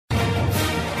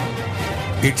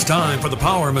It's time for the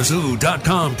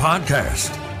PowerMizzou.com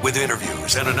podcast with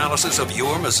interviews and analysis of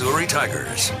your Missouri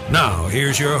Tigers. Now,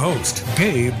 here's your host,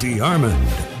 Gabe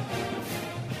DeArmond.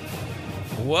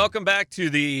 Welcome back to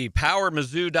the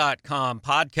PowerMizzou.com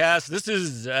podcast. This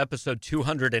is episode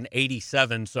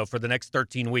 287, so for the next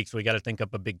 13 weeks, we got to think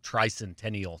up a big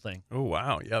tricentennial thing. Oh,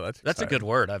 wow. Yeah, that's a good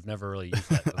word. I've never really used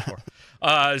that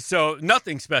before. So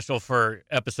nothing special for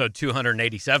episode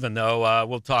 287, though.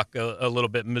 We'll talk a little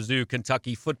bit Mizzou,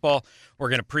 Kentucky football. We're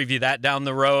going to preview that down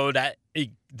the road.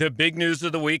 The big news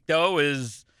of the week, though,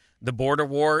 is the border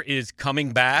war is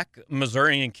coming back,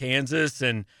 Missouri and Kansas,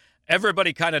 and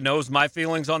everybody kind of knows my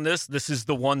feelings on this. This is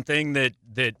the one thing that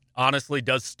honestly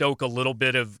does stoke a little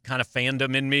bit of kind of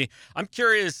fandom in me. I'm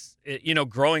curious,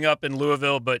 growing up in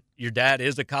Louisville, but your dad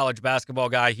is a college basketball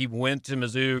guy. He went to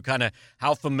Mizzou. Kind of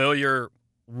how familiar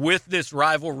with this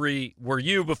rivalry were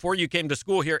you before you came to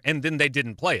school here, and then they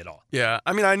didn't play at all? Yeah,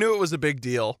 I mean, I knew it was a big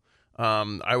deal.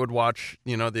 I would watch,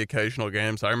 the occasional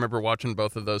games. I remember watching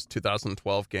both of those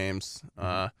 2012 games.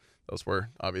 Those were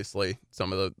obviously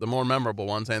some of the more memorable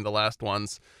ones and the last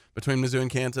ones between Mizzou and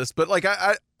Kansas. But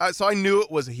so I knew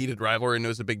it was a heated rivalry and it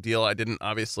was a big deal. I didn't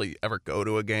obviously ever go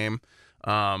to a game.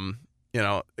 Coming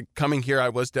here, I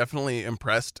was definitely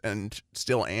impressed and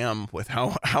still am with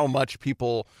how much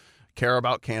people care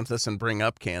about Kansas and bring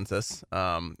up Kansas.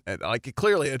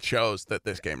 Clearly it shows that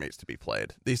this game needs to be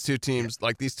played. These two teams,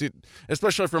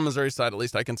 especially from Missouri side, at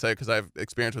least I can say, because I've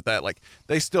experience with that,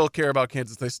 they still care about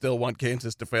Kansas. They still want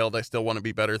Kansas to fail. They still want to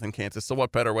be better than Kansas. So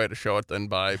what better way to show it than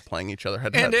by playing each other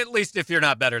head to head? And at least if you're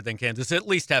not better than Kansas, at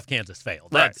least have Kansas fail.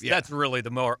 That's really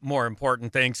the more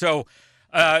important thing. So,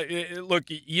 look,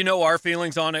 our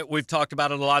feelings on it. We've talked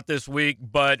about it a lot this week,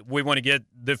 but we want to get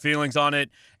the feelings on it.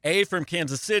 A, from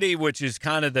Kansas City, which is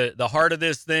kind of the heart of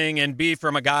this thing, and B,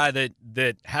 from a guy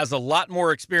that has a lot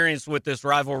more experience with this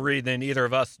rivalry than either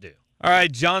of us do. All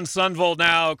right, John Sundvold,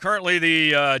 now currently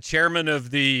the chairman of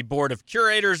the board of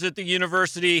curators at the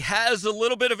university, has a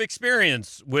little bit of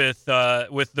experience with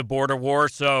the border war.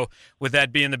 So with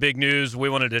that being the big news, we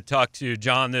wanted to talk to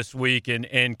John this week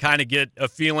and kind of get a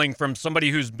feeling from somebody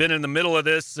who's been in the middle of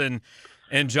this.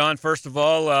 And John, first of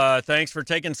all, thanks for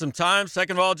taking some time.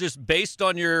 Second of all, just based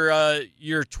on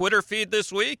your Twitter feed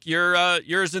this week, you're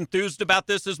as enthused about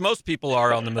this as most people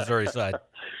are on the Missouri side.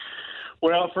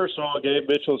 Well, first of all, Gabe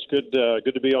Mitchell, it's good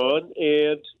to be on.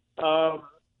 And,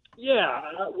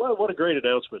 what a great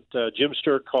announcement. Jim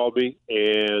Stewart called me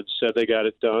and said they got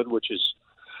it done, which is,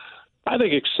 I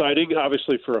think, exciting,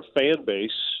 obviously, for a fan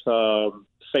base.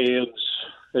 Fans,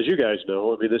 as you guys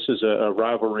know, I mean, this is a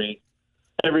rivalry.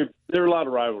 There are a lot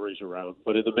of rivalries around,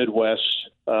 but in the Midwest,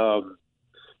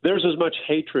 there's as much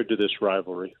hatred to this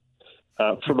rivalry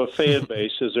from a fan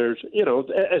base as there's,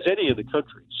 as any in the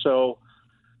country. So,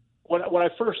 what I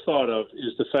first thought of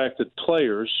is the fact that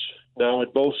players now in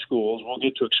both schools will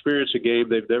get to experience a game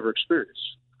they've never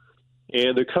experienced.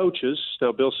 And the coaches,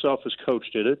 now Bill Self has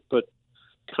coached in it, but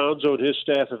Conzo and his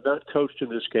staff have not coached in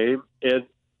this game. And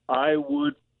I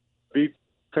would be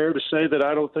fair to say that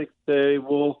I don't think they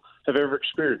will have ever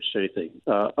experienced anything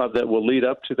that will lead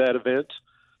up to that event.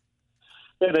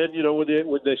 And then,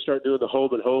 when they start doing the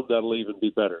home and home, that'll even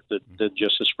be better than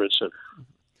just the Sprint Center.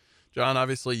 John,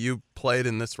 obviously you played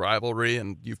in this rivalry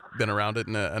and you've been around it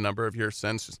in a number of years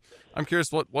since. I'm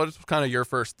curious, what is kind of your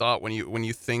first thought when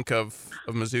you think of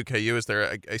Mizzou KU? Is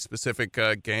there a specific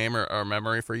game or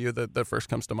memory for you that first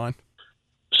comes to mind?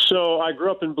 So I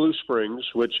grew up in Blue Springs,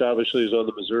 which obviously is on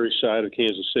the Missouri side of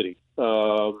Kansas City.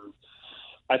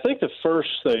 I think the first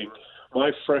thing,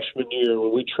 my freshman year,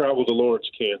 when we traveled to Lawrence,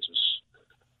 Kansas,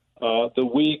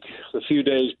 the few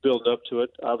days building up to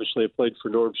it, obviously I played for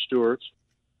Norm Stewart,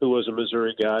 who was a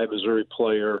Missouri guy, Missouri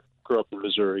player, grew up in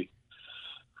Missouri.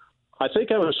 I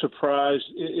think I was surprised.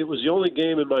 It was the only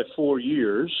game in my 4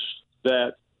 years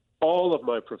that all of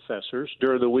my professors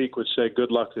during the week would say, good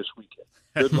luck this weekend,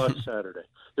 good luck Saturday.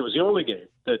 It was the only game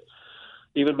that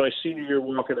even my senior year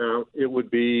walking out, it would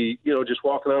be, just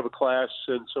walking out of a class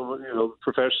and someone,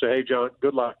 professor say, hey, John,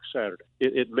 good luck Saturday.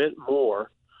 It meant more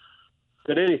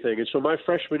than anything. And so my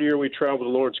freshman year, we traveled to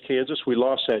Lawrence, Kansas. We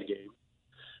lost that game.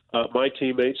 My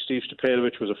teammate, Steve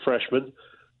Stepanovich, was a freshman.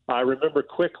 I remember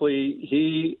quickly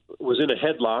he was in a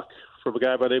headlock from a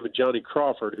guy by the name of Johnny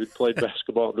Crawford, who'd played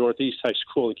basketball at Northeast High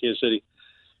School in Kansas City.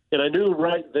 And I knew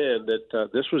right then that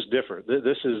this was different.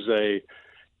 This is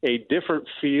a different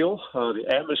feel. The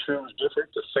atmosphere was different.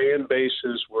 The fan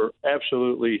bases were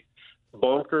absolutely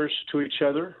bonkers to each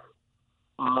other.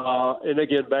 And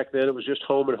again, back then it was just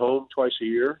home and home twice a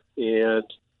year. And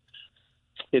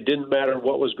It didn't matter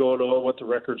what was going on, what the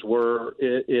records were.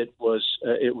 It was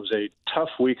a tough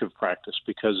week of practice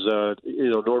because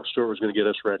Norm Stewart was going to get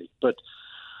us ready. But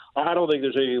I don't think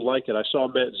there's anything like it. I saw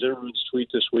Matt Zimmerman's tweet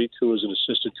this week, who was an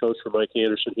assistant coach for Mike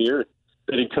Anderson here,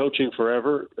 been in coaching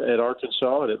forever at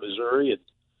Arkansas and at Missouri, and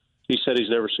he said he's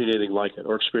never seen anything like it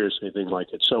or experienced anything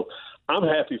like it. So I'm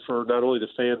happy for not only the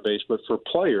fan base but for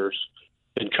players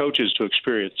and coaches to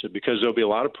experience it because there'll be a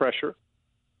lot of pressure.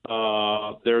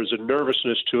 There's a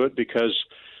nervousness to it because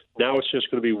now it's just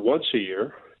going to be once a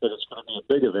year and it's going to be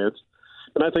a big event.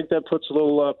 And I think that puts a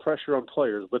little pressure on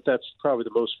players, but that's probably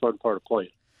the most fun part of playing.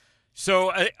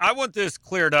 So I want this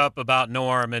cleared up about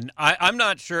Norm, and I'm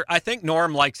not sure. I think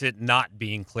Norm likes it not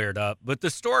being cleared up, but the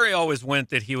story always went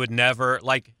that he would never,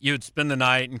 like, you would spend the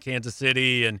night in Kansas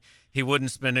City and he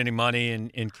wouldn't spend any money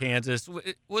in Kansas.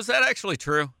 Was that actually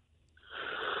true?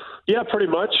 Yeah, pretty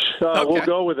much. Okay. We'll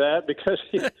go with that because,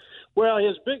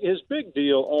 his big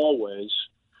deal always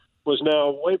was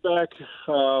now way back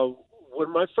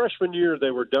when my freshman year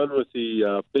they were done with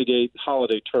the Big 8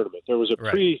 holiday tournament. There was a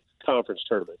pre-conference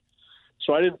tournament.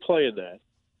 So I didn't play in that.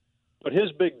 But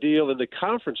his big deal in the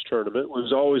conference tournament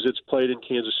was always it's played in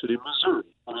Kansas City, Missouri.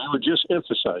 And I would just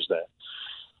emphasize that.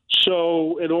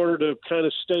 So in order to kind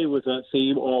of stay with that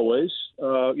theme always,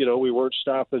 we weren't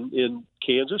stopping in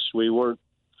Kansas. We weren't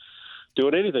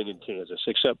doing anything in Kansas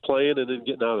except playing and then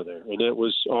getting out of there. And it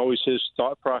was always his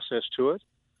thought process to it.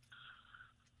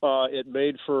 It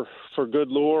made for good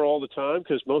lore all the time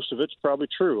because most of it's probably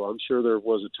true. I'm sure there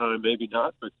was a time, maybe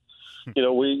not, but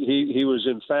he was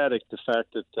emphatic the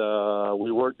fact that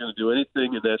we weren't going to do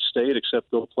anything in that state except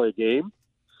go play a game.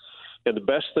 And the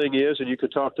best thing is, and you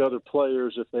could talk to other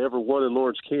players if they ever won in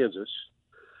Lawrence, Kansas,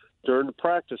 during the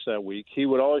practice that week, he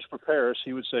would always prepare us.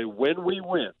 He would say, when we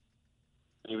win,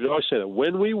 he would always say that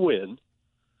when we win,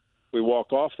 we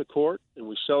walk off the court and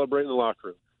we celebrate in the locker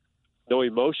room. No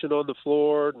emotion on the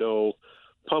floor, no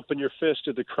pumping your fist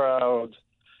at the crowd.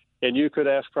 And you could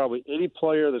ask probably any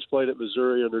player that's played at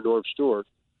Missouri under Norm Stewart,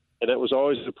 and that was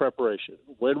always the preparation.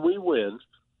 When we win,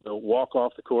 we'll walk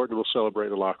off the court and we'll celebrate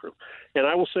in the locker room. And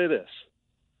I will say this.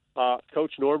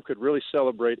 Coach Norm could really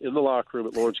celebrate in the locker room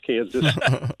at Lawrence, Kansas.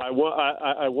 I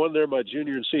won there my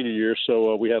junior and senior year,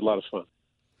 so we had a lot of fun.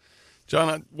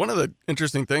 John, one of the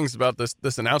interesting things about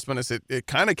this announcement is it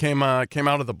kind of came out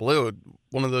of the blue.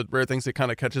 One of the rare things that kind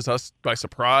of catches us by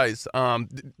surprise.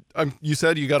 You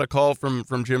said you got a call from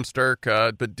Jim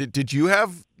Sterk, but did you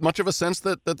have much of a sense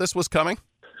that this was coming?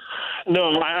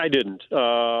 No, I didn't.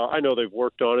 I know they've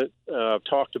worked on it,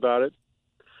 talked about it.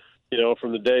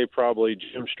 From the day probably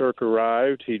Jim Sterk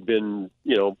arrived, he'd been,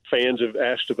 fans have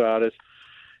asked about it.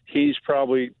 He's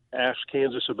probably asked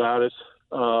Kansas about it.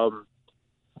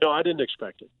 No, I didn't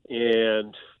expect it.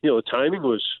 And, the timing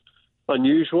was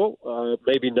unusual,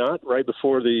 maybe not, right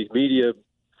before the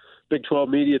Big 12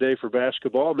 Media Day for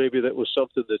basketball. Maybe that was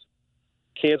something that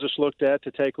Kansas looked at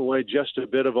to take away just a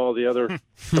bit of all the other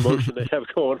emotion they have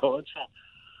going on.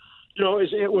 So,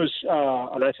 it was,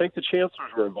 and I think the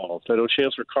chancellors were involved. I know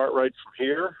Chancellor Cartwright from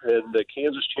here and the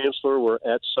Kansas chancellor were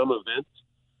at some event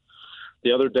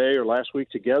the other day or last week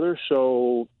together.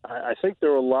 So I think there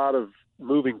were a lot of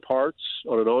moving parts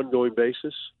on an ongoing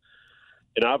basis.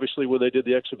 And obviously when they did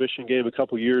the exhibition game a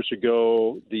couple years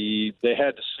ago, they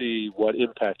had to see what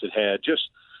impact it had, just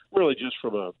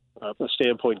from a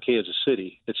standpoint in Kansas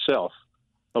City itself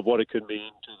of what it could mean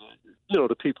to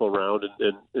the people around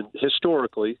and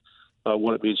historically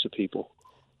what it means to people.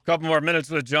 A couple more minutes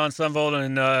with John Sundvold.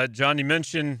 And John, you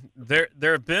mentioned there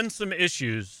have been some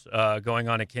issues going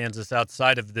on in Kansas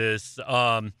outside of this.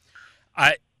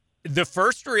 The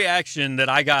first reaction that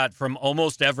I got from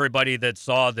almost everybody that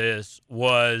saw this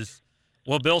was,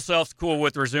 well, Bill Self's cool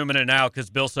with resuming it now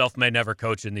because Bill Self may never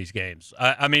coach in these games.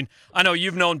 I mean, I know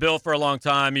you've known Bill for a long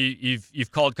time. You've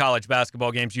called college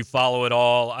basketball games. You follow it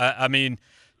all. I mean,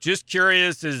 just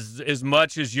curious as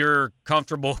much as you're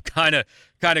comfortable kind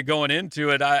of going into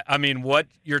it. I mean, what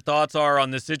your thoughts are on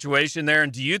the situation there,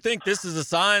 and do you think this is a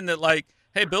sign that, like,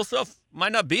 hey, Bill Self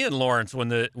might not be in Lawrence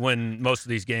when most of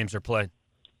these games are played?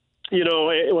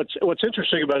 What's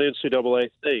interesting about NCAA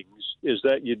things is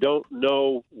that you don't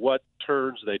know what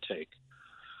turns they take.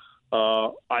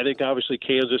 I think obviously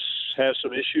Kansas has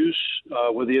some issues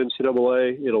with the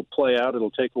NCAA. It'll play out.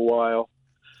 It'll take a while.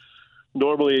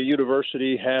 Normally a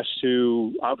university has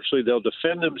to, obviously they'll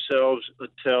defend themselves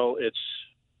until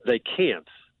they can't.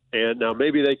 And now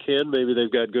maybe they can, maybe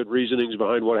they've got good reasonings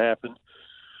behind what happened.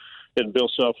 And Bill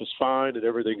Self is fine and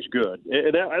everything's good.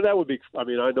 And that would be, I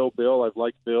mean, I know Bill, I've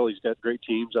liked Bill, he's got great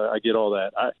teams, I get all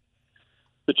that.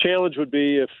 The challenge would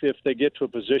be if they get to a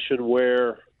position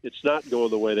where it's not going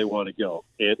the way they want to go.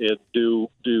 And do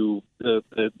the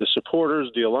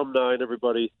supporters, the alumni, and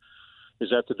everybody, is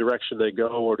that the direction they go,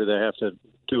 or do they have to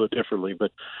do it differently?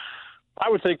 But I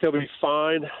would think they'll be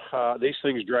fine. These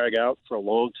things drag out for a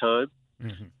long time.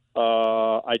 Mm-hmm.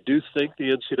 I do think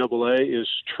the NCAA is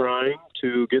trying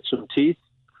to get some teeth.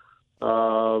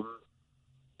 And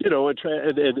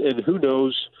who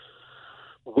knows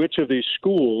which of these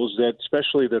schools that,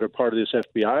 especially that are part of this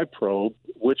FBI probe,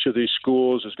 which of these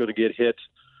schools is going to get hit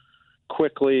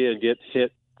quickly and get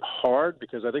hit hard,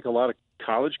 because I think a lot of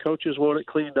college coaches want it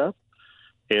cleaned up.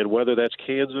 And whether that's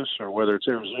Kansas or whether it's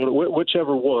Arizona,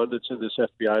 whichever one that's in this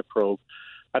FBI probe,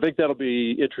 I think that'll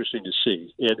be interesting to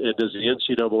see. And does the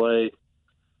NCAA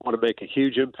want to make a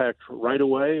huge impact right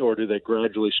away, or do they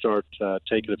gradually start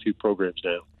taking a few programs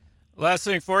down? Last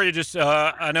thing for you, just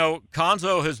I know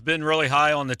Cuonzo has been really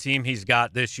high on the team he's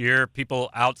got this year. People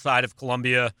outside of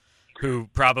Columbia who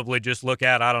probably just look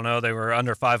at, I don't know, they were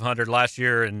under 500 last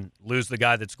year and lose the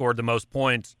guy that scored the most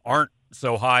points, aren't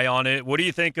so high on it. What do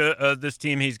you think of this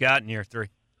team he's got in year 3?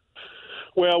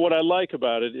 Well, what I like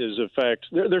about it is, in fact,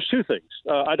 there's two things.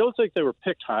 I don't think they were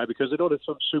picked high because they don't have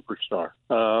some superstar.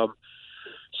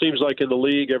 Seems like in the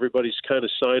league, everybody's kind of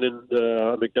signing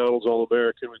McDonald's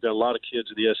All-American. We've got a lot of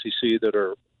kids in the SEC that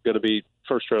are going to be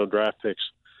first-round draft picks.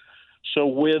 So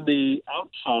when the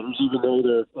outsiders, even though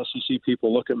they're SEC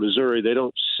people, look at Missouri, they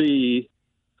don't see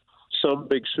some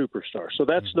big superstar. So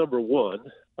that's number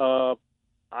one. I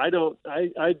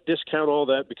discount all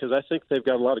that because I think they've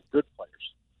got a lot of good players.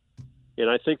 And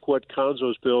I think what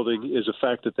Cuonzo's building is the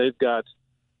fact that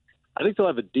I think they'll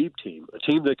have a deep team, a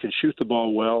team that can shoot the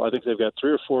ball well. I think they've got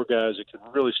 3 or 4 guys that can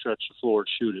really stretch the floor and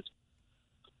shoot it.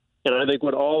 And I think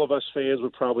what all of us fans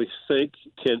would probably think,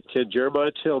 can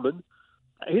Jeremiah Tillman,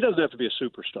 he doesn't have to be a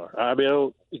superstar. I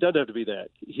mean, he doesn't have to be that.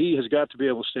 He has got to be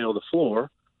able to stay on the floor,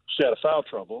 stay out of foul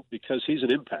trouble, because he's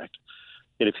an impact.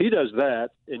 And if he does that,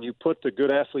 and you put the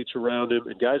good athletes around him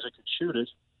and guys that can shoot it,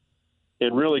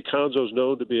 and really Cuonzo's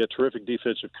known to be a terrific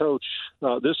defensive coach,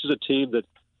 this is a team that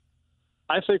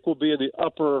I think will be in the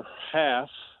upper half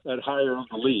at higher in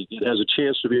the league. It has a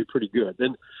chance to be pretty good.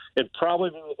 And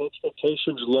probably with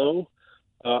expectations low,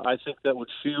 I think that would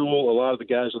fuel a lot of the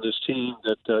guys on this team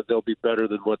that they'll be better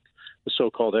than what the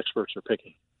so-called experts are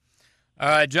picking. All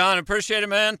right, John, appreciate it,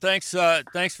 man. Thanks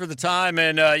for the time,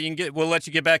 and we'll let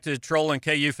you get back to trolling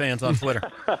KU fans on Twitter.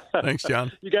 Thanks,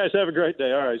 John. You guys have a great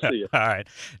day. All right, see you. All right,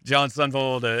 John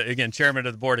Sundvold, again, chairman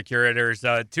of the board of curators,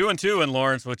 2-2 in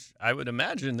Lawrence, which I would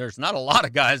imagine there's not a lot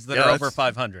of guys that are over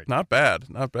 500. Not bad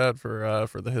for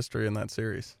the history in that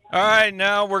series. All right,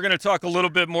 now we're going to talk a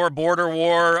little bit more border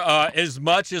war. As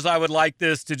much as I would like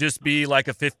this to just be like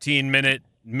a 15-minute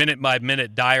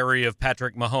minute-by-minute diary of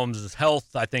Patrick Mahomes'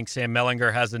 health, I think Sam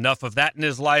Mellinger has enough of that in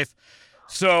his life.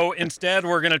 So instead,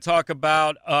 we're going to talk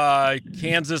about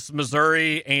Kansas,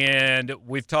 Missouri, and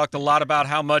we've talked a lot about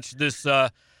how much this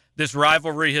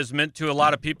rivalry has meant to a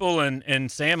lot of people.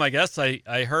 And Sam, I guess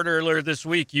I heard earlier this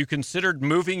week you considered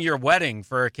moving your wedding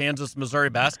for a Kansas-Missouri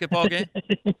basketball game?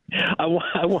 I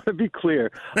want to be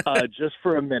clear, just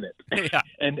for a minute. Yeah.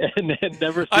 And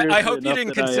never seriously I hope you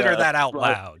didn't consider that out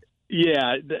loud.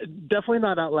 Yeah, definitely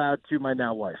not out loud to my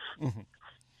now wife. Mm-hmm.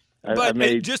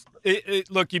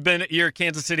 Look, you're a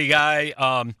Kansas City guy.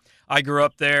 I grew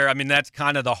up there. I mean, that's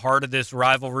kind of the heart of this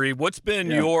rivalry. What's been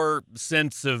your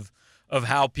sense of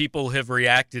how people have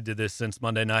reacted to this since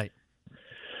Monday night?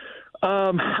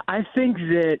 I think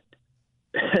that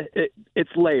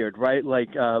it's layered, right?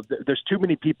 Like there's too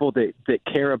many people that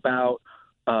care about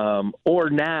or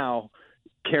now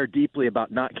care deeply about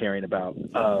not caring about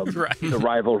right. the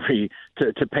rivalry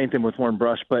to paint them with one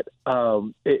brush. But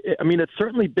it's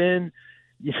certainly been,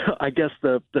 I guess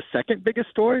the second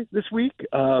biggest story this week,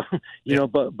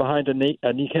 but behind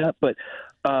a kneecap. But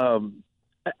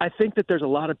I think that there's a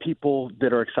lot of people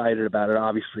that are excited about it.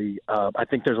 Obviously, I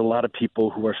think there's a lot of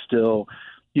people who are still,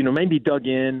 maybe dug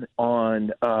in on,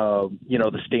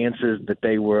 the stances that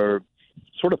they were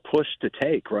sort of pushed to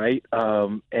take, right?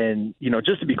 And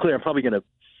just to be clear, I'm probably going to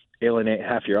alienate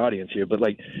half your audience here, but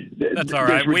that's all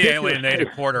right. We alienate a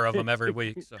quarter of them every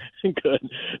week. So. Good.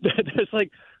 There's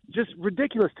just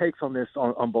ridiculous takes on this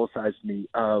on both sides of me.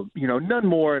 None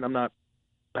more, and I'm not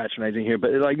patronizing here,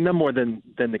 but none more than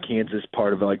the Kansas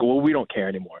part of it. We don't care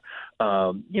anymore.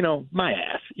 My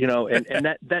ass. And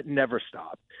that never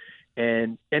stopped.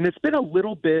 And it's been a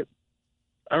little bit.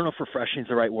 I don't know if refreshing is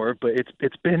the right word, but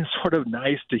it's been sort of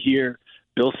nice to hear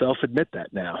Bill Self admit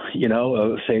that now,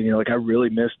 saying, I really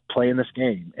missed playing this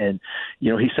game. And,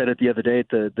 he said it the other day at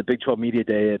the Big 12 Media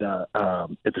Day at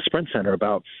the Sprint Center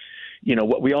about,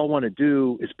 what we all want to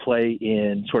do is play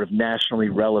in sort of nationally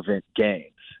relevant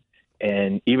games.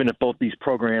 And even if both these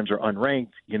programs are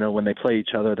unranked, when they play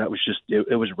each other, that was just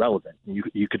it was relevant.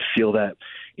 You could feel that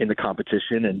in the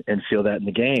competition and feel that in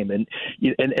the game. And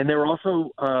there were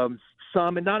also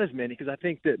some, and not as many, because I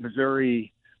think that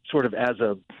Missouri sort of as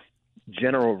a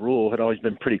general rule had always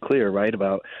been pretty clear, right,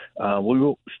 about we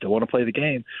will still want to play the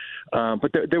game.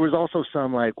 But there was also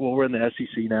some like, well, we're in the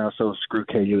SEC now, so screw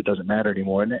KU, it doesn't matter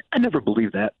anymore. And I never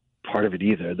believed that part of it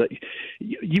either. That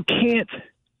you can't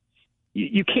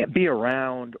be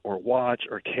around or watch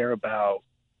or care about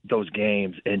those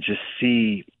games and just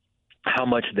see how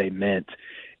much they meant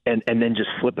and then just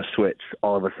flip a switch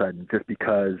all of a sudden just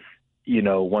because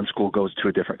one school goes to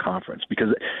a different conference.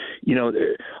 Because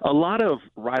a lot of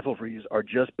rivalries are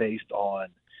just based on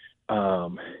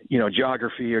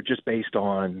geography or just based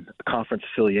on conference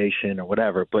affiliation or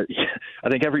whatever. But I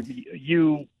think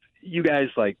you guys,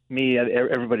 like me,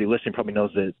 everybody listening probably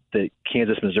knows that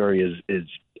Kansas, Missouri is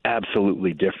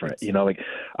absolutely different. Like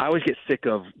I always get sick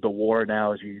of the war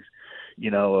analogies,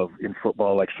 of in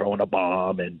football, like throwing a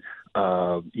bomb and,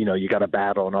 you got a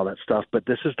battle and all that stuff. But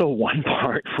this is the one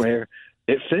part where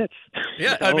it fits.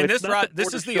 Yeah, I mean, this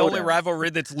is the only rivalry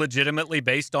that's legitimately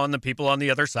based on the people on the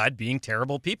other side being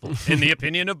terrible people, in the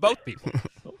opinion of both people.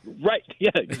 Right.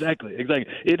 Yeah, exactly.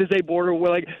 It is a border war.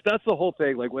 Like, that's the whole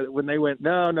thing. Like, when they went,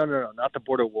 no, not the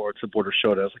border war, it's the border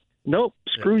showdown. I was like, nope,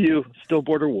 screw you, still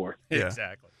border war. Yeah.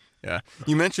 Exactly. Yeah.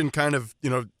 You mentioned kind of,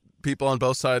 people on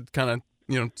both sides kind of,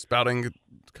 spouting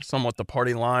somewhat the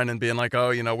party line and being like,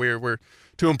 oh, we're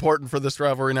too important for this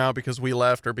rivalry now because we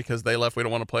left or because they left. We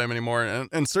don't want to play them anymore.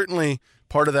 And certainly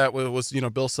part of that was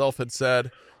Bill Self had said,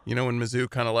 when Mizzou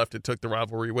kind of left, it took the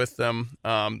rivalry with them.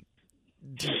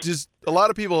 Just a lot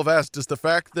of people have asked, does the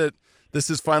fact that this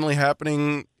is finally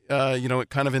happening,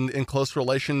 kind of in close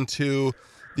relation to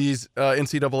these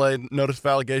NCAA notice of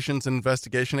allegations and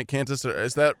investigation at Kansas,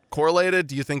 is that correlated?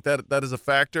 Do you think that is a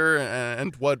factor?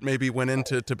 And what maybe went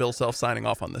into Bill Self signing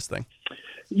off on this thing?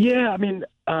 Yeah, I mean,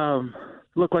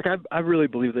 look, like I really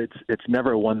believe that it's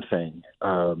never one thing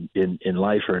in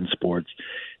life or in sports,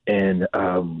 and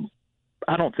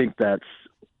I don't think that's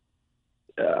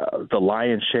the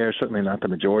lion's share, certainly not the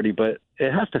majority, but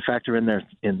it has to factor in there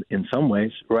in some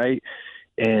ways, right?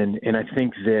 And I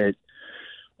think that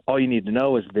all you need to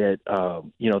know is that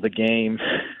the game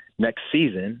next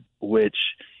season, which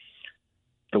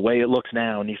the way it looks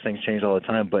now, and these things change all the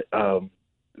time, but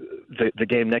the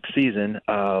game next season,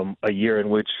 a year in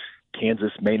which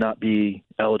Kansas may not be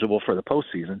eligible for the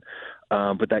postseason,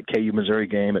 but that KU-Missouri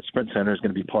game at Sprint Center is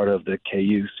going to be part of the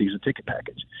KU season ticket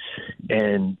package.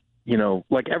 And,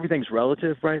 like everything's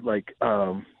relative, right? Like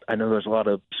I know there's a lot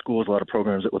of schools, a lot of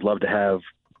programs that would love to have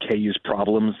KU's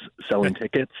problems selling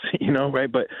tickets,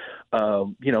 right? But,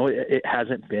 it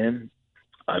hasn't been,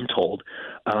 I'm told,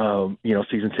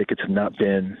 season tickets have not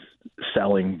been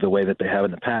selling the way that they have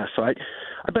in the past. So I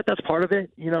bet that's part of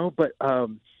it, but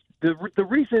the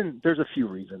reason, there's a few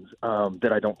reasons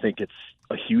that I don't think it's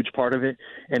a huge part of it.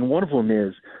 And one of them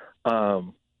is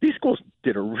these schools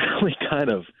did a really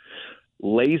kind of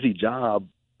lazy job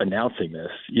announcing this.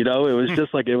 It was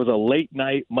just like, it was a late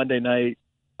night, Monday night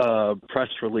press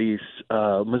release.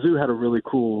 Mizzou had a really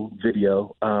cool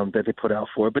video that they put out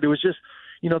for it, but it was just,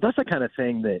 that's the kind of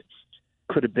thing that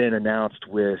could have been announced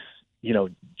with,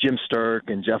 Jim Sterk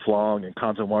and Jeff Long and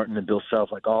Conzo Martin and Bill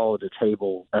Self, like all at the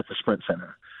table at the Sprint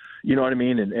Center. You know what I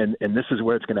mean? And this is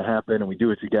where it's going to happen, and we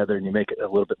do it together, and you make it a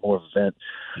little bit more of an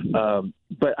event.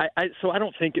 But I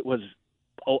don't think it was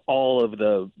all of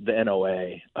the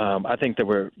NOA. I think there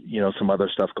were, some other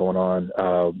stuff going on,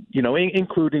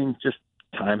 including just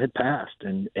time had passed,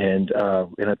 and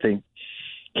I think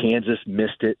Kansas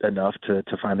missed it enough to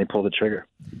finally pull the trigger.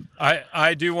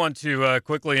 I do want to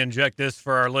quickly inject this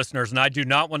for our listeners, and I do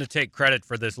not want to take credit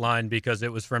for this line because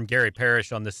it was from Gary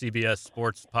Parrish on the CBS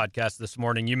Sports podcast this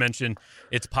morning. You mentioned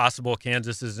it's possible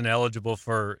Kansas isn't eligible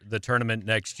for the tournament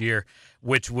next year,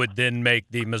 which would then make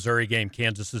the Missouri game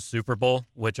Kansas's Super Bowl,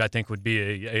 which I think would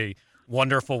be a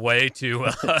wonderful way to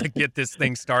get this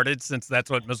thing started, since that's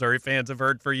what Missouri fans have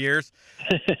heard for years.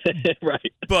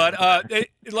 Right. But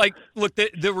look,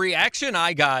 the reaction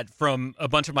I got from a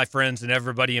bunch of my friends and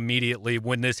everybody immediately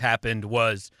when this happened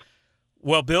was,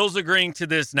 well, Bill's agreeing to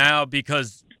this now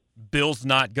because Bill's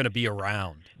not going to be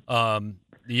around.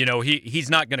 He's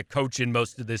not going to coach in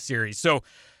most of this series. So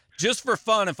just for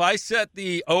fun, if I set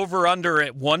the over-under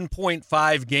at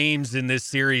 1.5 games in this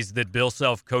series that Bill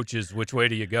Self coaches, which way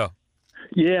do you go?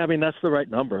 Yeah, I mean, that's the right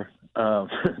number.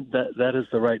 That is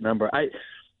the right number. I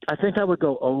think I would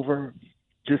go over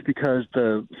just because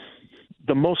the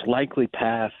most likely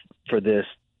path for this,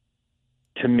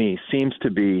 to me, seems to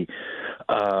be,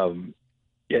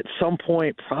 at some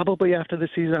point, probably after the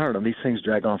season, I don't know, these things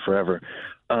drag on forever,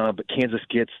 but Kansas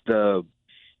gets the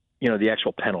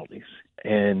actual penalties.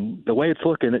 And the way it's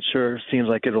looking, it sure seems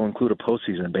like it'll include a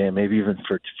postseason ban, maybe even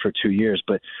for 2 years.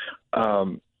 But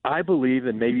I believe,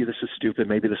 and maybe this is stupid,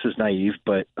 maybe this is naive,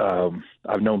 but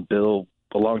I've known Bill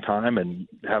a long time and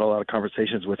had a lot of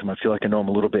conversations with him. I feel like I know him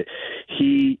a little bit.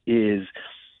 He is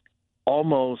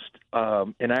almost,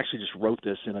 and I actually just wrote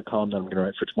this in a column that I'm going to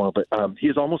write for tomorrow, but he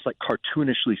is almost like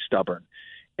cartoonishly stubborn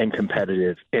and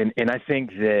competitive. And I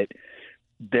think that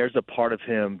there's a part of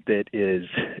him that is,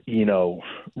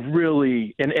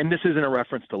 really, and this isn't a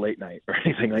reference to late night or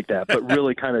anything like that, but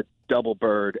really kind of double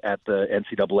bird at the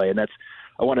NCAA. And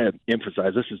I want to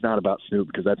emphasize, this is not about Snoop,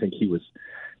 because I think he was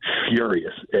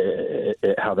furious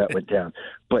at how that went down.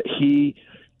 But he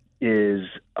is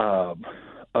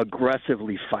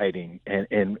aggressively fighting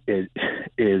and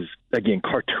is again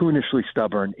cartoonishly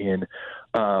stubborn in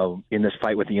this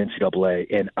fight with the NCAA.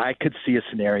 And I could see a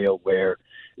scenario where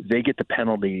they get the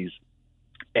penalties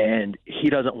and he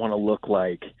doesn't want to look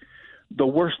like the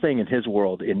worst thing in his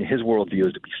worldview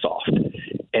is to be soft.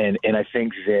 And I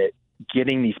think that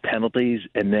getting these penalties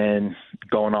and then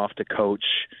going off to coach,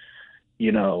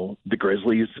 the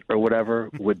Grizzlies or whatever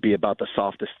would be about the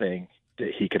softest thing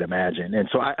that he could imagine. And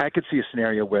so I could see a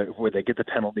scenario where they get the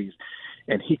penalties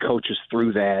and he coaches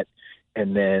through that,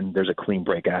 and then there's a clean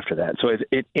break after that. So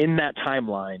in that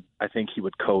timeline, I think he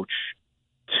would coach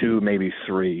 2, maybe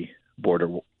 3 border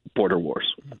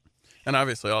wars. And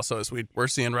obviously, also, as we're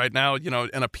seeing right now,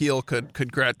 an appeal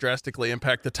could drastically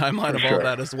impact the timeline of all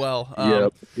that as well.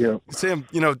 Yep. Sam,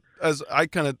 as I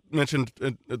kind of mentioned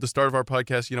at the start of our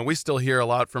podcast, we still hear a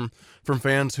lot from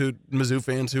Mizzou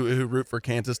fans who root for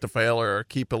Kansas to fail or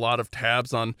keep a lot of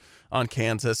tabs on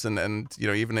Kansas, and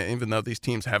even though these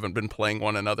teams haven't been playing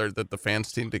one another, that the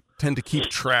fans tend to keep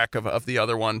track of the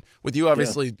other one. With you,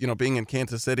 obviously, being in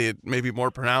Kansas City, it may be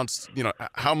more pronounced.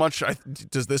 How much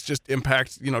does this just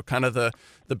impact kind of the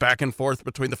back and forth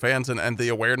between the fans and the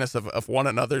awareness of one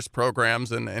another's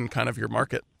programs and kind of your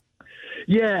market?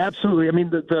 Yeah, absolutely. I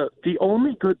mean, the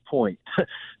only good point,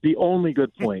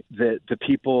 that the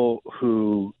people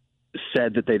who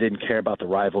said that they didn't care about the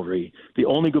rivalry, the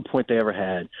only good point they ever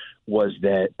had was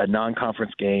that a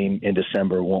non-conference game in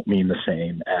December won't mean the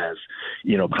same as,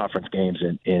 conference games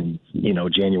in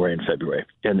January and February.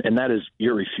 And that is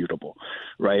irrefutable,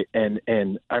 right? And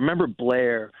I remember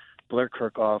Blair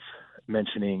Kirchhoff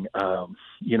mentioning,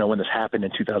 when this happened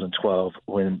in 2012,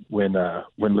 when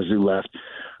Mizzou left,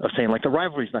 of saying like the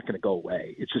rivalry's not going to go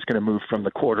away. It's just going to move from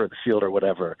the court or the field or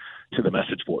whatever to the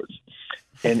message boards.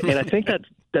 And I think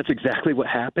that's exactly what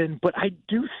happened. But I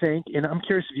do think, and I'm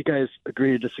curious if you guys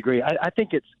agree or disagree, I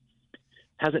think it's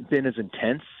hasn't been as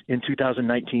intense in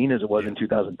 2019 as it was in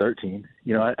 2013.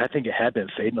 I think it had been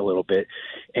fading a little bit,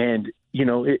 and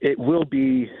it will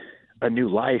be a new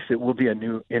life. It will be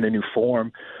in a new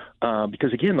form,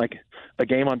 because again, like a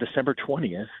game on December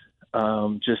 20th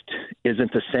just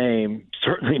isn't the same.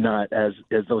 Certainly not as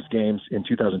those games in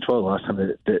 2012, last time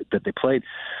that they played.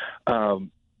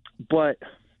 But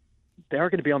they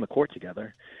are going to be on the court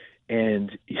together,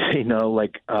 and no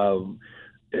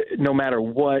matter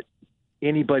what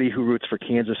anybody who roots for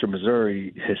Kansas or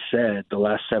Missouri has said the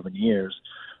last 7 years,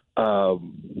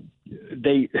 given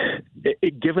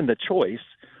the choice,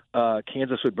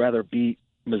 Kansas would rather beat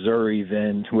Missouri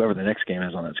than whoever the next game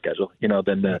is on that schedule. They've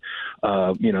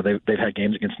had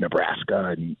games against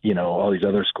Nebraska and all these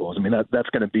other schools. I mean, that's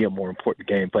going to be a more important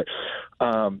game, but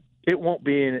it won't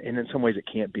be, and in some ways it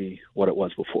can't be what it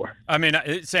was before. I mean,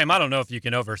 Sam, I don't know if you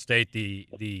can overstate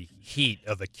the heat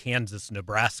of a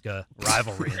Kansas-Nebraska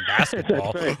rivalry in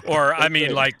basketball. Right. Or, I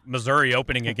mean, like Missouri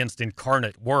opening against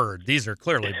Incarnate Word. These are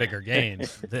clearly bigger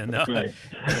games than right.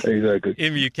 Exactly.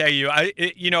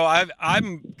 MUKU.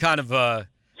 I'm kind of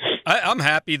I'm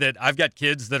happy that I've got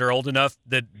kids that are old enough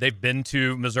that they've been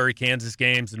to Missouri-Kansas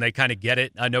games and they kind of get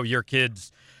it. I know your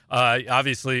kids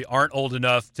obviously aren't old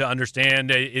enough to understand.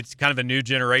 It's kind of a new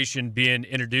generation being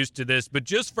introduced to this. But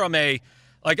just from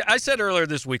like I said earlier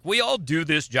this week, we all do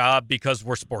this job because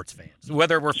we're sports fans.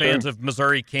 Whether we're fans of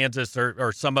Missouri, Kansas,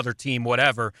 or some other team,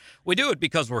 whatever, we do it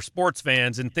because we're sports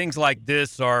fans. And things like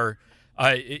this are,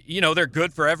 they're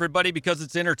good for everybody because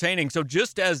it's entertaining. So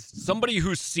just as somebody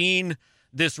who's seen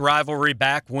this rivalry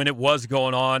back when it was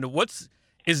going on,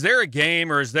 is there a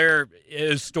game or is there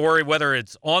a story, whether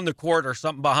it's on the court or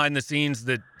something behind the scenes,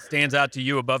 that stands out to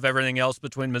you above everything else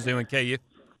between Mizzou and KU?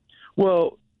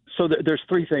 Well, so there's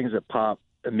 3 things that pop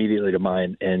immediately to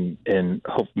mind, and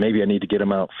hope maybe I need to get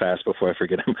them out fast before I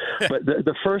forget them. But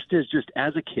the first is just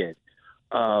as a kid,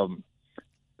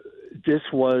 this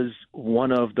was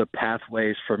one of the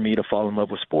pathways for me to fall in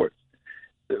love with sports.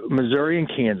 Missouri and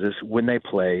Kansas, when they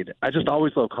played, I just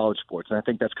always loved college sports, and I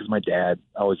think that's because my dad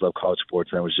always loved college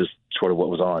sports, and it was just sort of what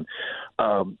was on.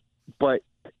 But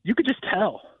you could just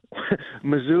tell.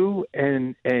 Mizzou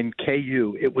and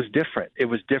KU, it was different. It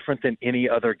was different than any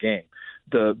other game.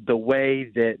 The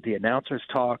way that the announcers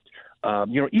talked,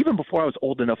 even before I was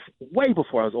old enough, way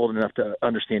before I was old enough to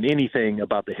understand anything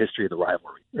about the history of the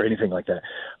rivalry or anything like that.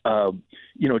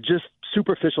 Just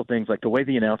superficial things like the way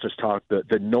the announcers talked,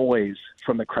 the noise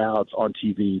from the crowds on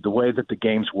TV, the way that the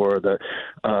games were.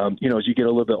 As you get a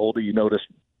little bit older, you notice.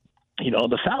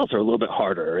 The fouls are a little bit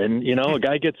harder, and a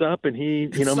guy gets up and he,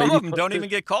 some maybe of them don't even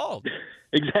get called.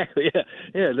 Exactly.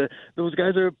 Yeah. Those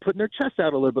guys are putting their chests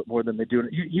out a little bit more than they do.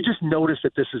 You just notice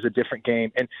that this is a different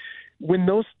game, and when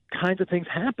those kinds of things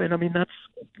happen, I mean, that's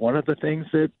one of the things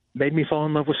that made me fall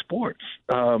in love with sports.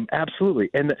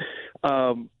 Absolutely. And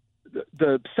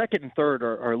the second and third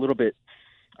are a little bit,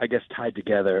 I guess, tied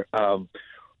together. And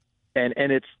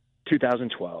it's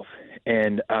 2012,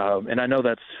 and I know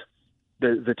that's.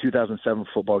 The 2007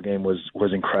 football game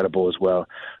was incredible as well.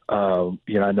 I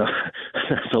know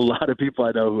there's a lot of people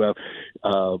I know who have,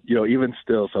 even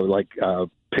still, so like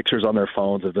pictures on their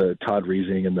phones of the Todd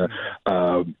Reesing and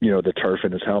the turf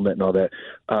in his helmet and all that.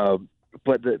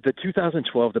 But the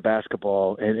 2012, the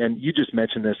basketball, and you just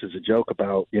mentioned this as a joke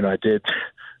about, I did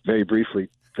very briefly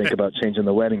think about changing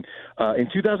the wedding. In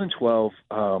 2012,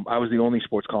 I was the only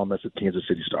sports columnist at Kansas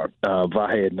City Star.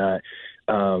 Vahe had not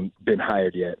been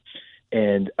hired yet.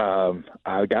 And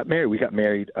I got married. We got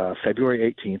married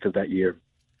February 18th of that year.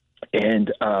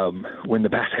 And when the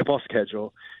basketball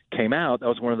schedule came out, that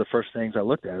was one of the first things I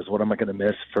looked at is what am I going to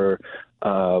miss for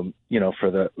when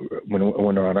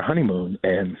we're on our honeymoon.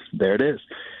 And there it is.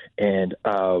 And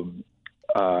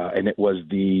it was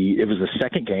the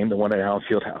second game, the one at Allen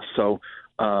Fieldhouse. So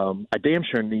I damn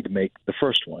sure need to make the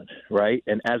first one, right?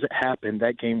 And as it happened,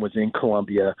 that game was in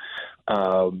Columbia. I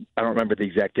don't remember the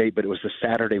exact date, but it was the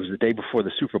Saturday. It was the day before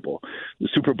the Super Bowl. The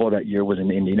Super Bowl that year was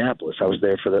in Indianapolis. I was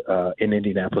there in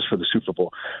Indianapolis for the Super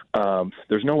Bowl.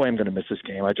 There's no way I'm going to miss this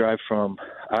game. I drive from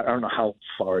I don't know how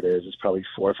far it is. It's probably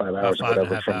 4 or 5 hours. About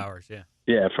 5.5 hours, yeah.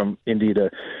 Yeah, from Indy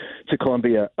to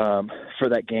Columbia for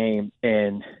that game,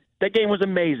 and that game was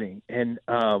amazing. And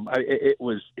it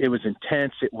was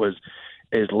intense. It was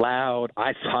as loud,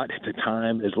 I thought at the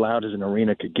time, as loud as an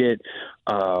arena could get.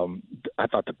 I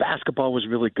thought the basketball was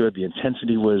really good. The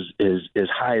intensity was as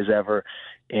high as ever.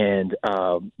 And,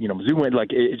 Mizzou went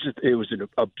it was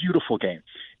a beautiful game.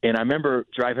 And I remember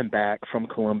driving back from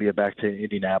Columbia back to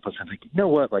Indianapolis and thinking, you know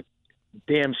what,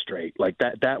 damn straight.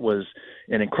 That was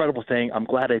an incredible thing. I'm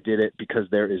glad I did it because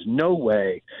there is no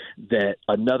way that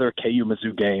another KU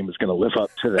Mizzou game is going to live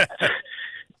up to that.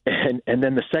 And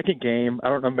then the second game, I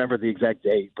don't remember the exact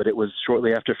date, but it was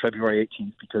shortly after February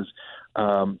 18th because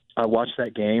I watched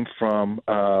that game from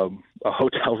a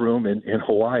hotel room in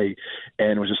Hawaii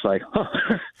and was just like,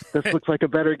 this looks like a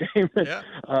better game than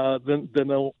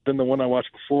the one I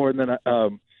watched before. And then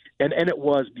and it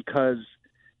was because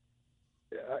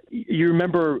you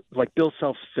remember Bill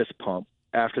Self's fist pump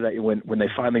after that when they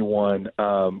finally won,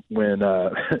 when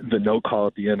the no call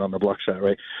at the end on the block shot,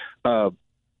 right?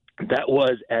 That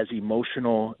was as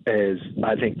emotional as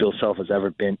I think Bill Self has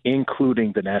ever been,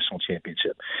 including the national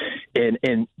championship.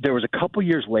 And there was a couple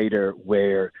years later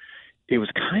where it was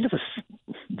kind of a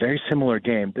very similar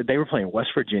game. They were playing West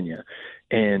Virginia,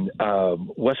 and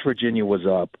West Virginia was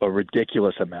up a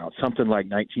ridiculous amount, something like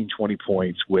 19, 20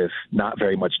 points with not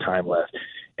very much time left.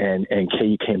 And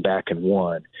KU came back and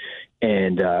won.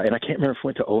 And I can't remember if it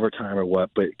went to overtime or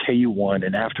what, but KU won.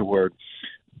 And afterward,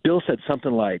 Bill said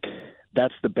something like,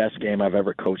 "That's the best game I've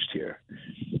ever coached here."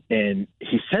 And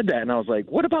he said that, and I was like,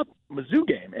 "What about Mizzou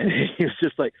game?" And he was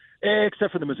just like,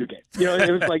 "Except for the Mizzou game."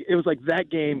 It was like that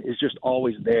game is just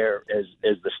always there as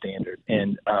the standard.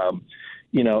 And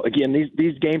again,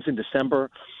 these games in December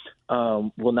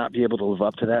will not be able to live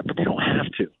up to that, but they don't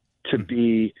have to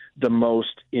be the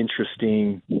most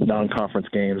interesting non-conference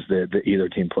games that either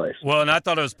team plays. Well, and I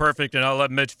thought it was perfect, and I'll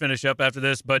let Mitch finish up after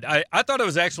this, but I thought it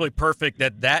was actually perfect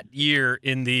that year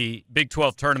in the Big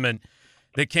 12 tournament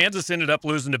that Kansas ended up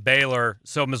losing to Baylor,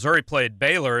 so Missouri played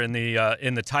Baylor in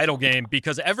the title game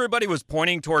because everybody was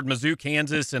pointing toward Mizzou,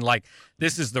 Kansas, and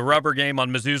this is the rubber game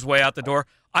on Mizzou's way out the door.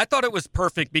 I thought it was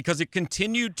perfect because it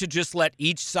continued to just let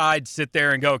each side sit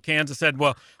there and go. Kansas said,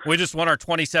 well, we just won our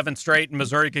 27th straight, and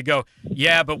Missouri could go,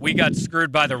 yeah, but we got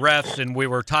screwed by the refs, and we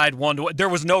were tied 1-1. There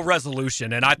was no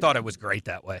resolution, and I thought it was great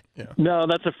that way. Yeah. No,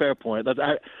 that's a fair point.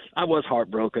 I was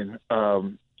heartbroken.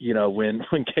 when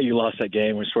KU lost that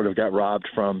game, we sort of got robbed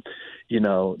from,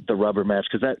 the rubber match,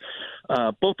 because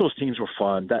both those teams were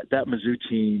fun. That Mizzou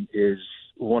team is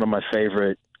one of my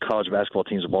favorite college basketball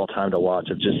teams of all time to watch.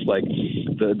 Of just like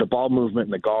the ball movement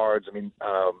and the guards. I mean,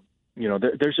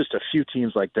 there's just a few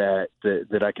teams like that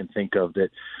I can think of that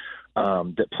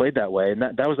played that way, and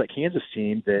that was that Kansas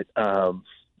team that.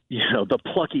 The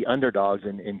plucky underdogs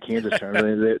in Kansas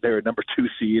tournament. They were number 2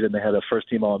 seed, and they had a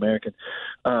first-team All-American.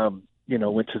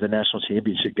 Went to the national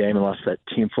championship game and lost that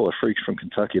team full of freaks from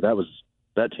Kentucky.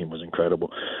 That team was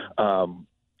incredible. I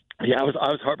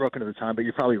was heartbroken at the time, but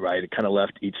you're probably right. It kind of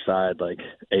left each side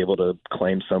able to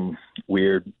claim some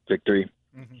weird victory.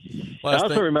 Mm-hmm. I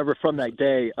also remember from that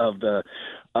day of the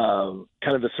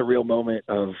kind of the surreal moment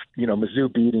of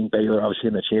Mizzou beating Baylor, obviously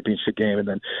in the championship game, and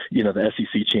then the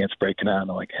SEC chants breaking out,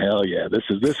 and I'm like, hell yeah, this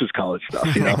is college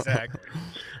stuff. Exactly.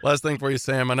 Last thing for you,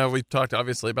 Sam. I know we've talked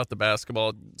obviously about the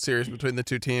basketball series between the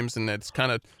two teams, and it's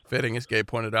kind of fitting, as Gabe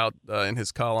pointed out in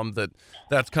his column,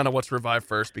 that's kind of what's revived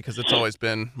first, because it's always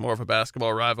been more of a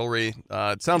basketball rivalry.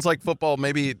 It sounds like football,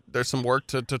 maybe there's some work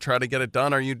to try to get it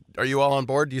done. Are you all on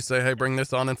board? Do you say, hey, bring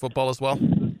this on in football as well?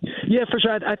 Yeah, for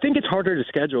sure. I think it's harder to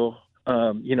schedule.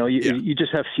 You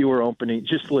just have fewer openings,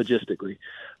 just logistically.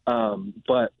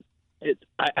 But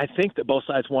I think that both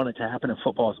sides want it to happen in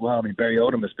football as well. I mean, Barry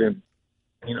Odom has been,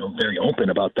 very open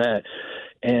about that.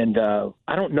 And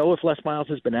I don't know if Les Miles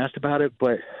has been asked about it,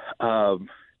 but,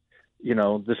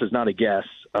 this is not a guess,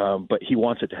 but he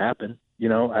wants it to happen.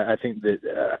 I think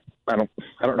that I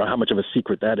don't know how much of a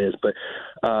secret that is, but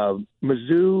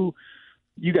Mizzou –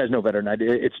 you guys know better than I do.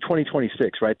 It's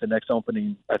 2026, right? The next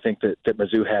opening, I think that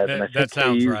Mizzou has. And I think that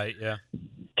sounds right, yeah.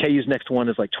 KU's next one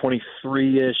is like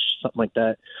 23-ish, something like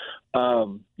that.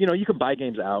 You can buy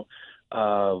games out,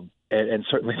 and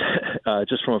certainly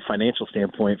just from a financial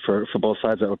standpoint for both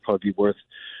sides, that would probably be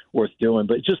worth doing.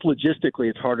 But just logistically,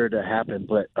 it's harder to happen.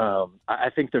 But I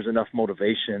think there's enough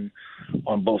motivation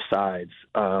on both sides,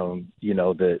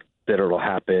 that it'll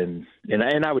happen,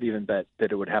 and I would even bet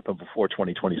that it would happen before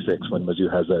 2026 when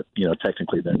Mizzou has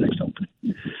technically their next opening.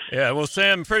 Yeah, well,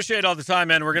 Sam, appreciate all the time,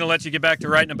 man. We're going to let you get back to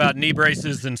writing about knee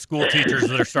braces and school teachers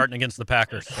that are starting against the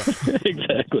Packers. So.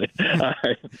 Exactly. All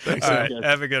right. Thanks, all right.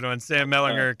 Have a good one. Sam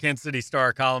Mellinger, Kansas City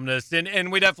Star columnist,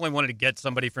 and we definitely wanted to get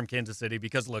somebody from Kansas City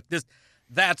because, look,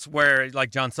 that's where, like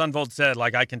John Sundvold said,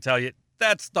 I can tell you,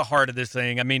 that's the heart of this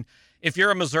thing. I mean, if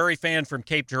you're a Missouri fan from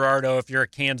Cape Girardeau, if you're a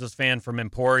Kansas fan from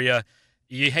Emporia,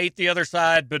 you hate the other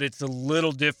side, but it's a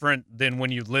little different than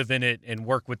when you live in it and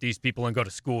work with these people and go to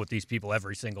school with these people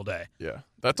every single day. Yeah,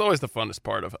 that's always the funnest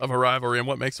part of a rivalry, and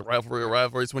what makes a rivalry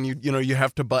is when you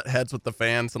have to butt heads with the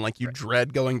fans and you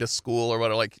dread going to school or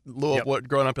what. Like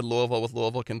growing up in Louisville with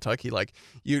Louisville, Kentucky,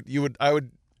 I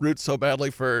would root so badly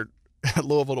for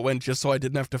Louisville to win just so I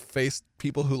didn't have to face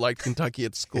people who liked Kentucky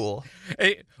at school.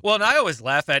 Hey, well, and I always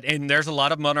laugh at, and there's a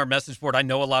lot of them on our message board. I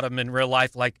know a lot of them in real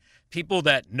life, like people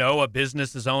that know a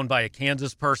business is owned by a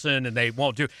Kansas person and they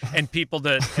won't do, and people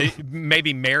that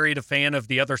maybe married a fan of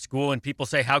the other school, and people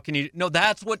say, how can you? No,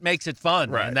 that's what makes it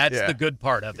fun, right? And that's the good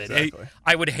part of it. Exactly.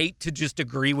 I would hate to just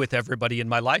agree with everybody in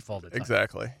my life all the time.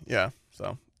 Exactly. Yeah.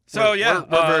 So we're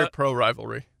very pro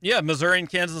rivalry. Yeah, Missouri and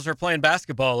Kansas are playing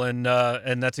basketball, and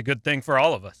that's a good thing for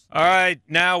all of us. All right,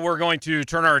 now we're going to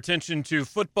turn our attention to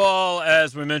football.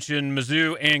 As we mentioned,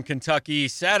 Mizzou and Kentucky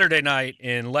Saturday night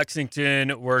in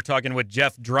Lexington. We're talking with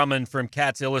Jeff Drummond from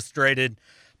Cats Illustrated.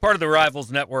 Part of the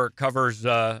Rivals Network, covers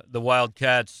the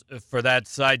Wildcats for that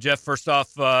side. Jeff, first off,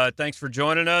 thanks for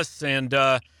joining us, and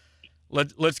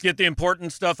let's get the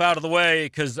important stuff out of the way,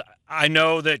 because I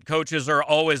know that coaches are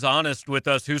always honest with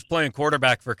us. Who's playing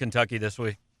quarterback for Kentucky this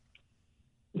week?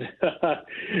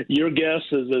 Your guess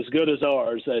is as good as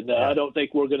ours, and I don't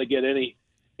think we're going to get any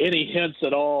hints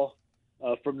at all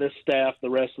from this staff the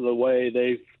rest of the way.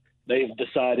 They've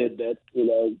decided that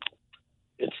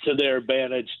it's to their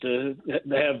advantage to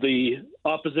have the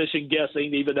opposition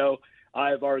guessing, even though I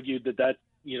have argued that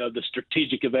the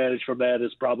strategic advantage from that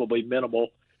is probably minimal,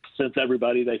 since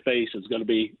everybody they face is going to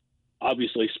be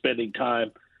obviously spending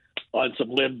time on some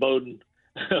Lynn Bowden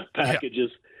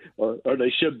packages, or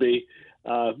they should be.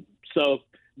 So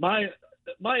my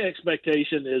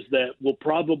expectation is that we'll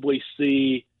probably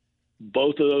see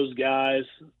both of those guys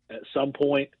at some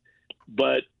point,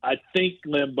 but I think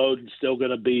Lynn Bowden's still going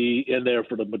to be in there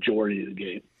for the majority of the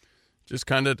game. Just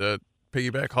kind of to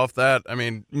piggyback off that, I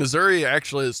mean, Missouri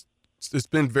actually it's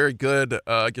been very good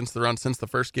against the run since the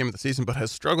first game of the season, but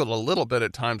has struggled a little bit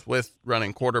at times with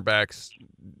running quarterbacks.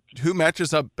 Who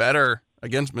matches up better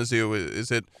against Mizzou? Is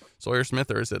it Sawyer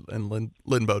Smith or is it Lynn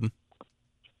Bowden?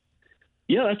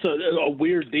 Yeah, that's a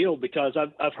weird deal because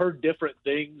I've heard different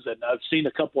things, and I've seen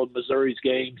a couple of Missouri's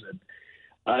games, and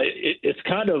it's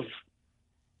kind of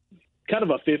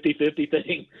a 50-50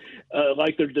 thing,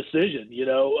 like their decision.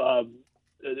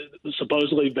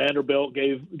 Supposedly Vanderbilt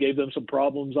gave them some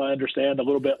problems. I understand a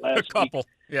little bit last week. A couple,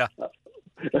 yeah.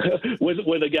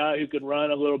 With a guy who can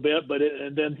run a little bit,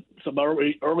 and then some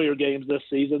earlier games this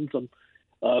season, some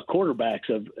quarterbacks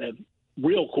have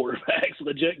real quarterbacks,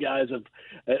 legit guys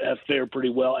have fared pretty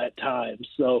well at times.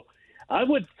 So I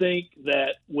would think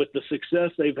that with the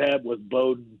success they've had with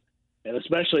Bowden, and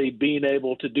especially being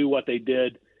able to do what they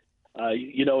did,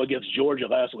 against Georgia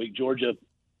last week, Georgia,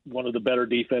 one of the better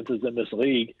defenses in this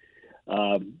league,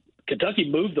 Kentucky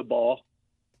moved the ball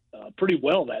pretty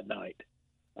well that night.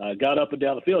 Got up and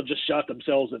down the field, just shot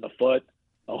themselves in the foot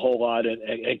a whole lot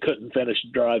and couldn't finish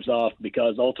drives off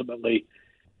because ultimately,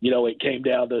 it came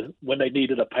down to when they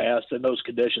needed a pass in those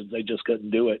conditions, they just couldn't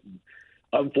do it. And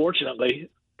unfortunately,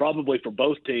 probably for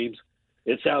both teams,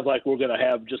 it sounds like we're going to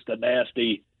have just a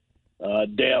nasty,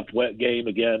 damp, wet game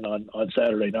again on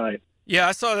Saturday night. Yeah,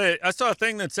 I saw a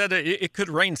thing that said that it could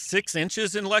rain 6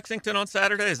 inches in Lexington on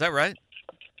Saturday. Is that right?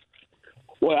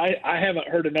 Well, I haven't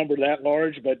heard a number that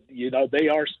large, but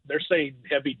they're saying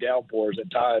heavy downpours at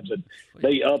times, and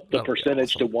they upped the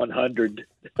percentage to 100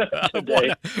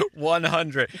 today.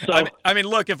 100. So, I mean,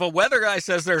 look, if a weather guy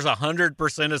says there's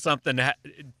 100% of something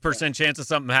percent chance of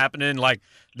something happening, like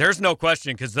there's no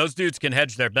question because those dudes can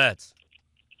hedge their bets.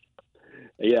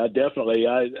 Yeah, definitely.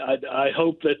 I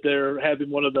hope that they're having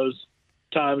one of those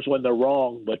times when they're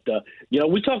wrong. But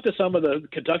we talked to some of the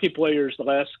Kentucky players the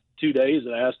last 2 days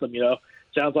and asked them,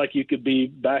 sounds like you could be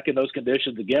back in those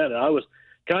conditions again. And I was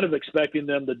kind of expecting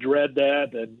them to dread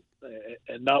that and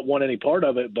not want any part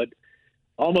of it. But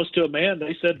almost to a man,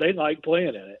 they said they like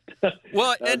playing in it.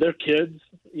 Well, they're kids.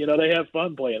 They have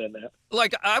fun playing in that.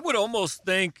 Like, I would almost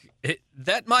think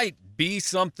that might be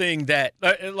something that,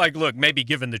 look, maybe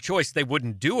given the choice, they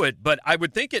wouldn't do it. But I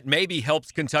would think it maybe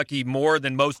helps Kentucky more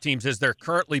than most teams as they're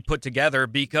currently put together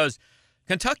because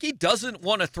Kentucky doesn't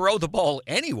want to throw the ball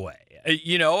anyway.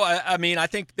 I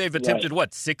think they've attempted,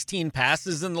 16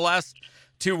 passes in the last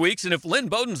 2 weeks. And if Lynn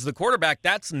Bowden's the quarterback,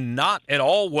 that's not at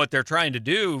all what they're trying to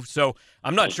do. So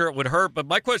I'm not sure it would hurt. But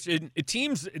my question,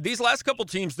 these last couple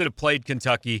teams that have played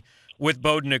Kentucky with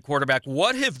Bowden at quarterback,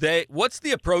 what's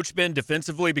the approach been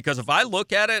defensively? Because if I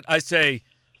look at it, I say,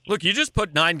 look, you just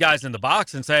put 9 guys in the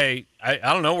box and say, I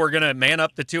don't know, we're going to man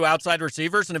up the 2 outside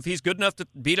receivers, and if he's good enough to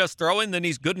beat us throwing, then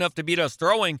he's good enough to beat us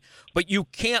throwing. But you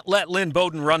can't let Lynn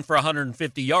Bowden run for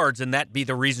 150 yards, and that be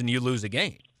the reason you lose a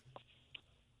game.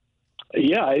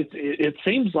 Yeah, it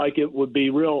seems like it would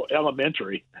be real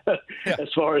elementary as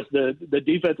far as the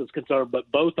defense is concerned. But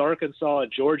both Arkansas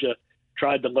and Georgia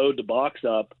tried to load the box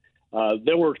up.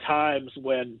 There were times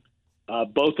when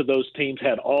both of those teams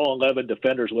had all 11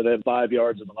 defenders within 5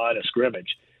 yards of the line of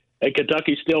scrimmage, and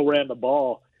Kentucky still ran the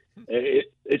ball.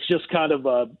 It's just kind of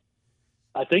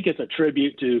I think it's a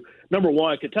tribute to, number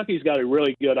one, Kentucky's got a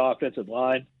really good offensive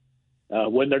line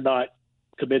when they're not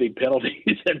committing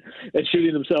penalties and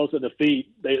shooting themselves in the feet.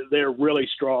 They're really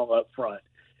strong up front.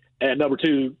 And number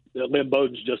two, Lynn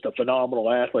Bowden's just a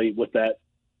phenomenal athlete with that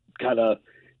kind of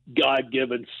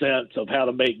God-given sense of how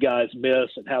to make guys miss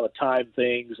and how to time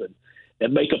things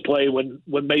and make a play when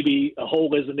maybe a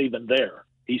hole isn't even there.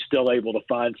 He's still able to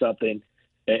find something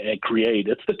and create.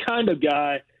 It's the kind of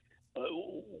guy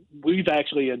we've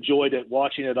actually enjoyed it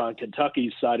watching it on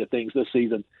Kentucky's side of things this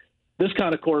season. This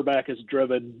kind of quarterback has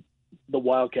driven the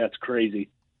Wildcats crazy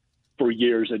for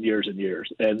years and years and years.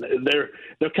 And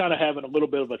they're kind of having a little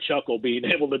bit of a chuckle being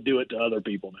able to do it to other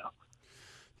people now.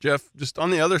 Jeff, just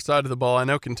on the other side of the ball, I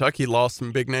know Kentucky lost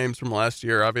some big names from last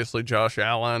year. Obviously, Josh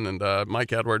Allen and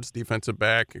Mike Edwards, defensive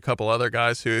back, a couple other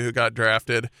guys who got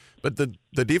drafted. But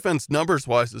the defense,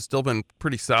 numbers-wise, has still been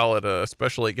pretty solid,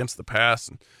 especially against the pass.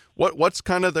 What's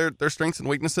kind of their strengths and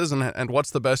weaknesses, and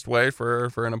what's the best way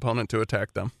for an opponent to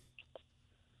attack them?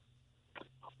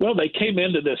 Well, they came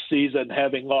into this season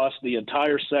having lost the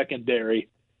entire secondary,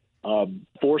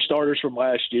 4 starters from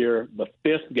last year, the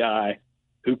 5th guy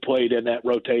who played in that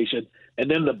rotation, and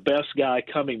then the best guy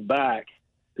coming back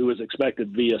who was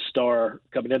expected to be a star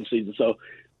coming into the season. So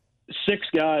 6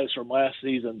 guys from last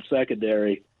season's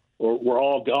secondary were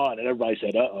all gone, and everybody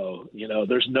said,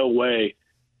 there's no way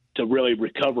to really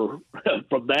recover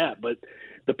from that. But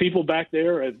the people back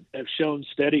there have shown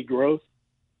steady growth.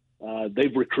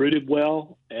 They've recruited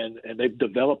well, and they've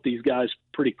developed these guys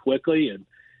pretty quickly, and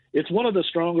it's one of the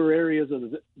stronger areas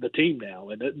of the team now.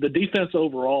 And the defense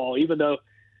overall, even though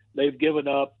they've given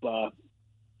up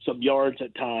some yards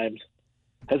at times,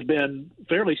 has been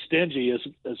fairly stingy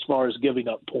as far as giving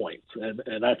up points, and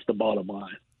that's the bottom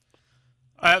line.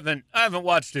 I haven't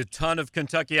watched a ton of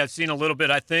Kentucky. I've seen a little bit.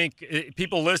 I think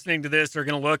people listening to this are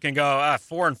going to look and go,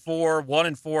 4-4,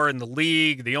 1-4 in the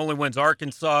league. The only win's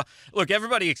Arkansas. Look,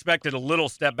 everybody expected a little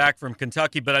step back from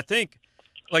Kentucky, but I think,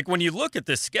 like, when you look at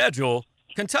the schedule,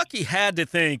 Kentucky had to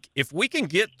think, if we can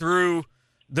get through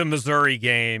the Missouri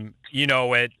game, you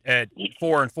know, at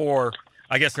 4-4,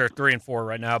 I guess they're 3-4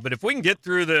 right now, but if we can get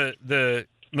through the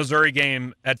Missouri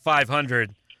game at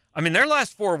 500, I mean, their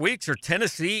last 4 weeks are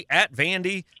Tennessee, at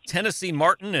Vandy, Tennessee,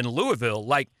 Martin, and Louisville.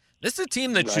 Like, this is a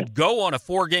team that should go on a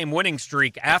 4-game winning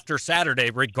streak after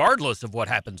Saturday, regardless of what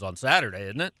happens on Saturday,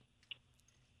 isn't it?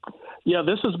 Yeah,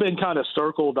 this has been kind of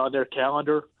circled on their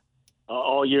calendar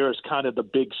all year as kind of the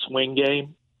big swing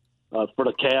game for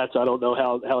the Cats. I don't know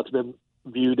how it's been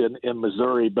viewed in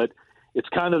Missouri, but it's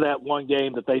kind of that one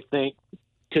game that they think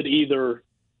could either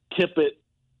tip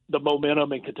the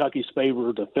momentum in Kentucky's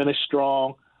favor to finish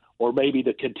strong, or maybe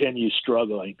to continue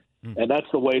struggling. And that's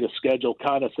the way the schedule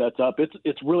kind of sets up.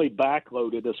 It's really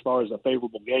backloaded as far as the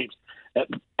favorable games.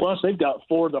 Plus, they've got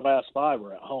 4 of the last 5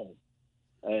 are at home.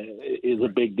 Is a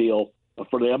big deal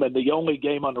for them. And the only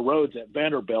game on the road is at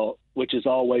Vanderbilt, which is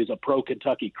always a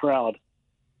pro-Kentucky crowd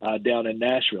down in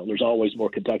Nashville. There's always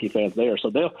more Kentucky fans there. So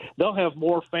they'll have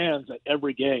more fans at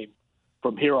every game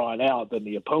from here on out than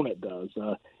the opponent does.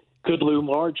 Could loom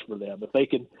large for them if they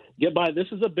can get by. This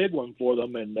is a big one for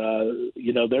them, and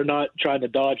they're not trying to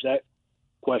dodge that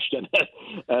question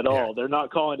at all. They're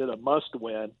not calling it a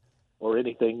must-win or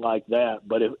anything like that.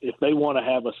 But if they want to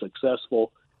have a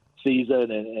successful season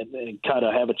and kind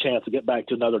of have a chance to get back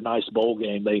to another nice bowl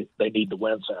game, they need to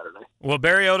win Saturday. Well,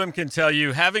 Barry Odom can tell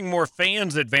you having more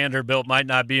fans at Vanderbilt might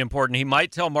not be important. He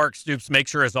might tell Mark Stoops make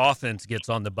sure his offense gets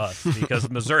on the bus because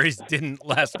Missouri's didn't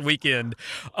last weekend.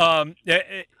 But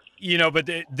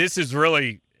this is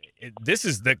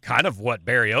the kind of what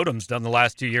Barry Odom's done the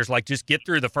last 2 years. Like, just get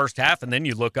through the first half, and then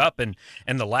you look up, and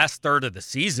the last third of the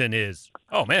season is,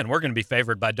 oh, man, we're going to be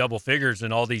favored by double figures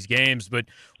in all these games. But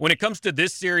when it comes to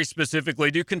this series specifically,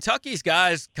 do Kentucky's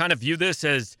guys kind of view this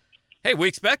as, hey, we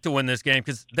expect to win this game?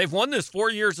 Because they've won this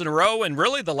 4 years in a row, and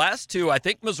really the last 2, I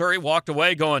think Missouri walked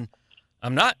away going,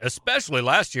 especially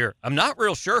last year, I'm not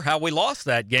real sure how we lost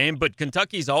that game, but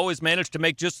Kentucky's always managed to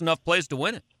make just enough plays to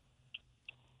win it.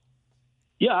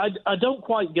 Yeah, I don't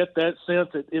quite get that sense.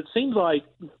 It seems like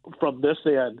from this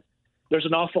end, there's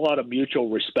an awful lot of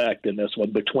mutual respect in this one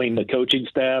between the coaching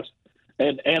staffs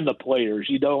and the players.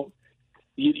 You don't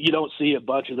see a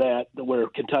bunch of that where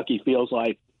Kentucky feels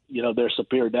like, they're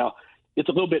superior. Now, it's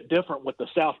a little bit different with the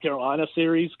South Carolina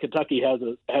series. Kentucky had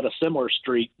a similar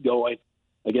streak going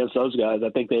against those guys.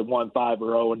 I think they've won 5 in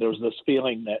a row, and there was this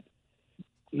feeling that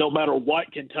no matter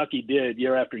what Kentucky did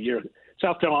year after year,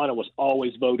 South Carolina was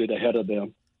always voted ahead of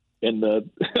them in the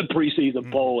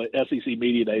preseason poll at SEC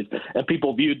Media Days, and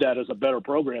people viewed that as a better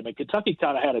program. And Kentucky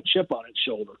kind of had a chip on its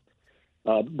shoulder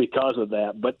because of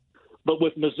that. But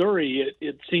with Missouri,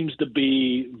 it seems to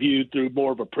be viewed through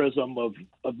more of a prism of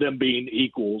them being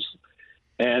equals,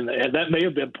 and that may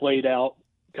have been played out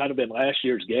kind of in last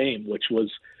year's game, which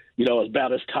was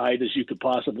about as tight as you could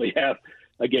possibly have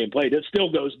a game played. It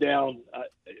still goes down.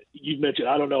 You mentioned,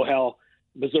 I don't know how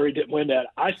Missouri didn't win that.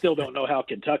 I still don't know how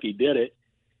Kentucky did it,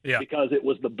 because it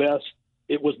was the best.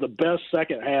 It was the best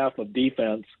second half of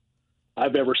defense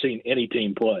I've ever seen any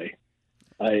team play.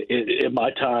 In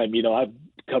my time, I've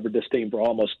covered this team for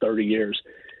almost 30 years,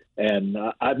 and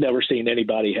I've never seen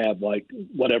anybody have, like,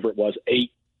 whatever it was,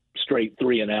 8 straight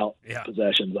 3-and-out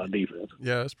possessions on defense.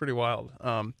 Yeah, it's pretty wild.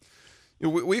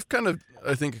 We've kind of,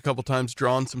 I think, a couple times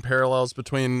drawn some parallels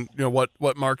between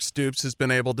what Mark Stoops has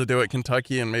been able to do at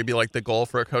Kentucky and maybe like the goal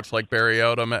for a coach like Barry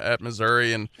Odom at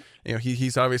Missouri. And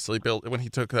he's obviously built, when he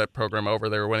took that program over,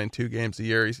 they were winning 2 games a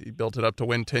year. He built it up to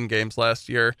win 10 games last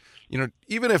year.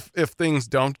 Even if things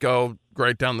don't go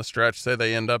great down the stretch, say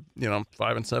they end up 5-7,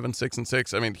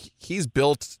 6-6. I mean, he's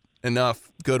built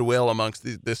enough goodwill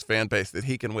amongst this fan base that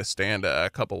he can withstand a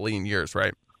couple lean years,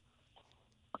 right?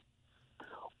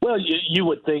 Well, you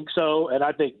would think so, and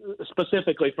I think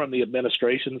specifically from the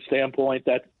administration standpoint,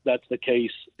 that's the case.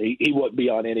 He wouldn't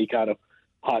be on any kind of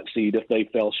hot seat if they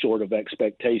fell short of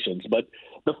expectations. But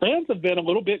the fans have been a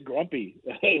little bit grumpy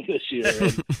this year.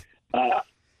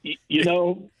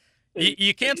 And,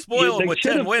 you can't spoil them with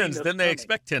 10 wins, then they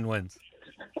expect 10 wins.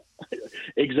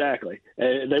 Exactly.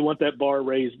 They want that bar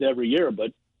raised every year.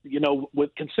 But,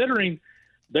 with considering –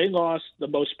 they lost the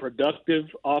most productive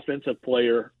offensive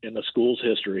player in the school's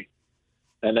history,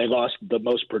 and they lost the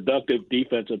most productive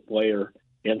defensive player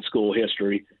in school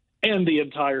history and the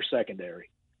entire secondary.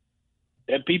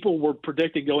 and people were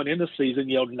predicting going into the season,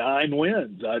 9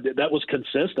 wins. That was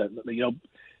consistent.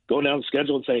 Going down the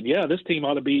schedule and saying, yeah, this team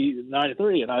ought to be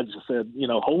 9-3. And I just said,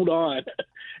 hold on,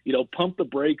 pump the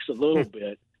brakes a little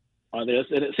bit on this.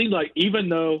 And it seems like even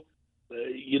though,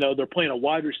 they're playing a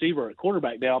wide receiver at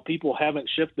quarterback now, people haven't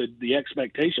shifted the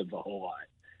expectations a whole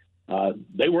lot.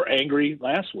 They were angry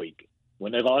last week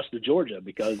when they lost to Georgia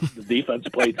because the defense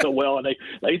played so well, and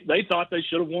they thought they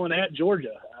should have won at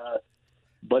Georgia.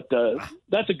 But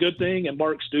that's a good thing, and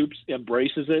Mark Stoops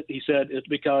embraces it. He said it's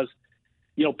because,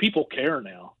 people care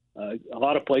now. A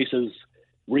lot of places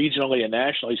regionally and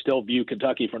nationally still view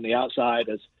Kentucky from the outside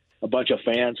as a bunch of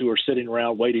fans who are sitting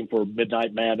around waiting for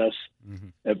Midnight Madness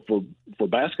and for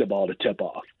basketball to tip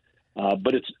off.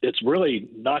 But it's really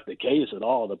not the case at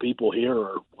all. The people here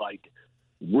are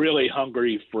really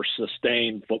hungry for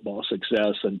sustained football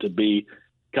success and to be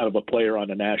kind of a player on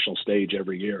the national stage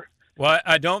every year. Well,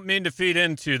 I don't mean to feed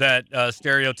into that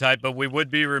stereotype, but we would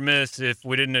be remiss if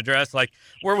we didn't address,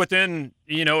 we're within,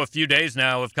 a few days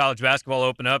now of college basketball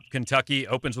open up. Kentucky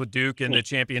opens with Duke in the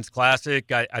Champions Classic.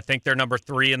 I think they're number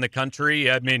 3 in the country.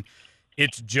 I mean,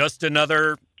 it's just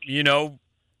another,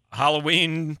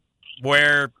 Halloween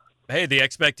where, hey, the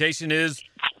expectation is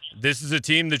this is a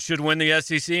team that should win the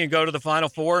SEC and go to the Final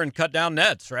Four and cut down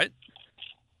nets, right?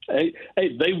 Hey,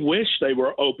 they wish they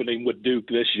were opening with Duke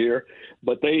this year,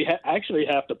 but they actually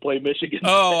have to play Michigan.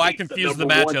 Oh, I confused the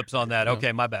matchups on that.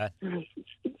 Okay, my bad.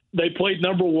 They played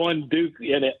number 1 Duke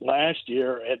in it last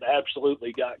year and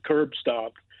absolutely got curb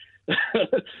stomped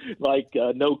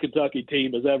no Kentucky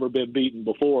team has ever been beaten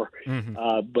before.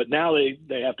 But now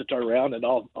they have to turn around, and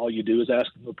all you do is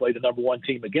ask them to play the number 1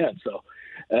 team again. So,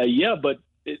 but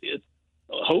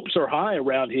hopes are high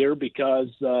around here because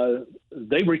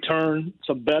they return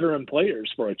some veteran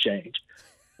players for a change.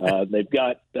 They've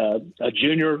got a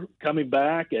junior coming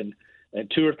back and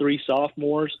 2 or 3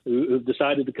 sophomores who've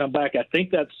decided to come back. I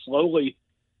think that's slowly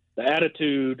the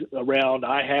attitude around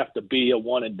I have to be a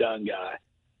one-and-done guy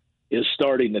is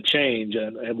starting to change.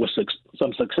 And with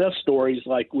some success stories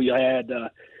like we had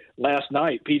last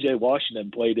night, P.J.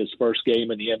 Washington played his first game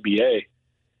in the NBA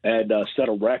and set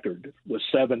a record with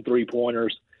 7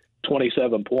 3-pointers,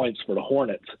 27 points for the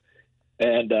Hornets.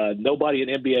 And nobody in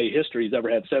NBA history has ever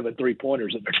had 7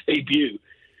 3-pointers in their debut.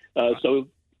 So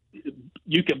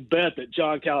you can bet that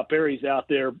John Calipari's out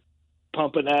there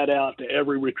pumping that out to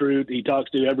every recruit he talks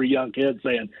to, every young kid,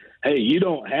 saying, hey, you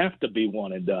don't have to be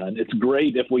one and done. It's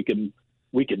great if we can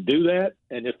do that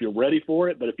and if you're ready for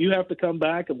it. But if you have to come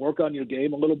back and work on your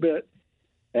game a little bit,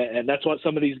 and that's what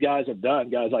some of these guys have done,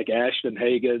 guys like Ashton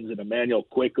Hagans and Emmanuel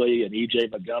Quickly and E.J.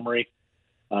 Montgomery.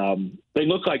 They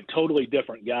look like totally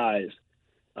different guys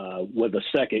with a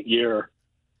second year,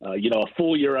 a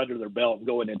full year under their belt and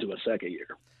going into a second year.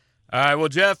 All right, well,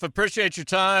 Jeff, appreciate your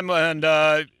time,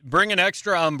 and bring an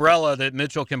extra umbrella that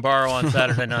Mitchell can borrow on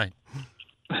Saturday night.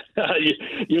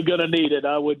 You're going to need it.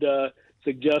 I would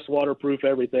suggest waterproof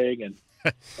everything, and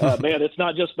man, it's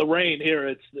not just the rain here;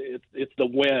 it's the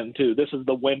wind too. This is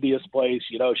the windiest place.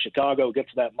 Chicago gets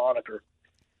that moniker,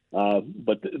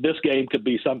 but this game could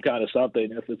be some kind of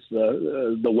something if it's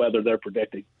the weather they're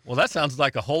predicting. Well, that sounds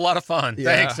like a whole lot of fun.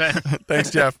 Yeah. Thanks, man.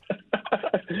 Thanks, Jeff.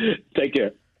 Take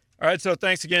care. All right, so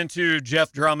thanks again to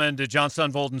Jeff Drummond, to John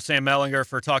Sunvold, and Sam Mellinger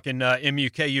for talking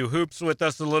MUKU hoops with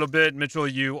us a little bit. Mitchell,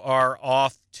 you are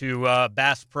off to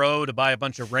Bass Pro to buy a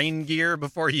bunch of rain gear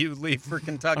before you leave for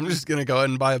Kentucky. I'm just going to go ahead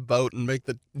and buy a boat and make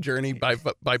the journey by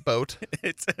boat.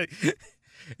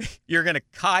 You're going to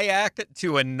kayak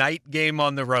to a night game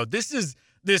on the road. This is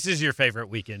your favorite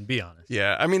weekend, be honest.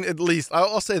 Yeah, I mean, at least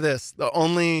I'll say this. The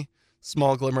only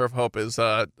small glimmer of hope is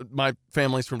my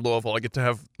family's from Louisville. I get to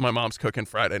have my mom's cooking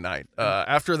Friday night.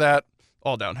 After that,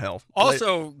 all downhill.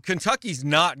 Also, Kentucky's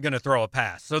not going to throw a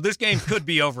pass, so this game could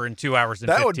be over in 2 hours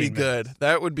and 15 minutes. That would be good.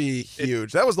 That would be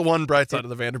huge. That was the one bright side of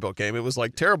the Vanderbilt game. It was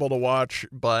terrible to watch,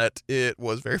 but it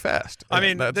was very fast. I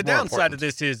mean, the downside of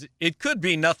this is it could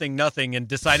be 0-0 and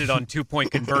decided on 2-point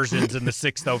conversions in the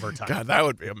 6th overtime. God, that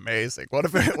would be amazing. What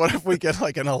if we get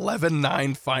an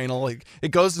 11-9 final? It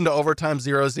goes into overtime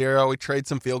 0-0. We trade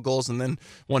some field goals, and then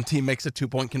one team makes a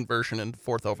 2-point conversion in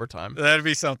 4th overtime. That'd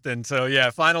be something. So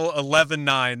yeah, final 11-9.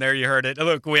 There you heard it.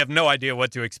 Look, we have no idea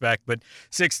what to expect, but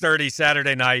 6:30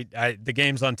 Saturday night. The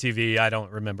game's on TV. I don't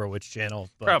remember which channel.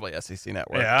 But probably SEC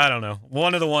Network. Yeah, I don't know.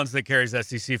 One of the ones that carries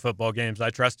SEC football games. I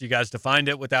trust you guys to find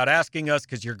it without asking us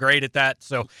because you're great at that.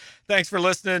 So thanks for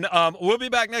listening. We'll be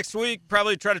back next week.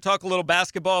 Probably try to talk a little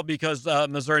basketball because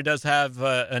Missouri does have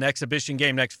an exhibition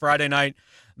game next Friday night.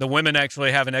 The women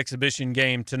actually have an exhibition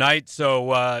game tonight,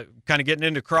 so kind of getting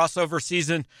into crossover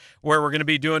season where we're going to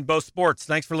be doing both sports.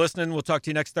 Thanks for listening. We'll talk to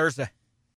you next Thursday.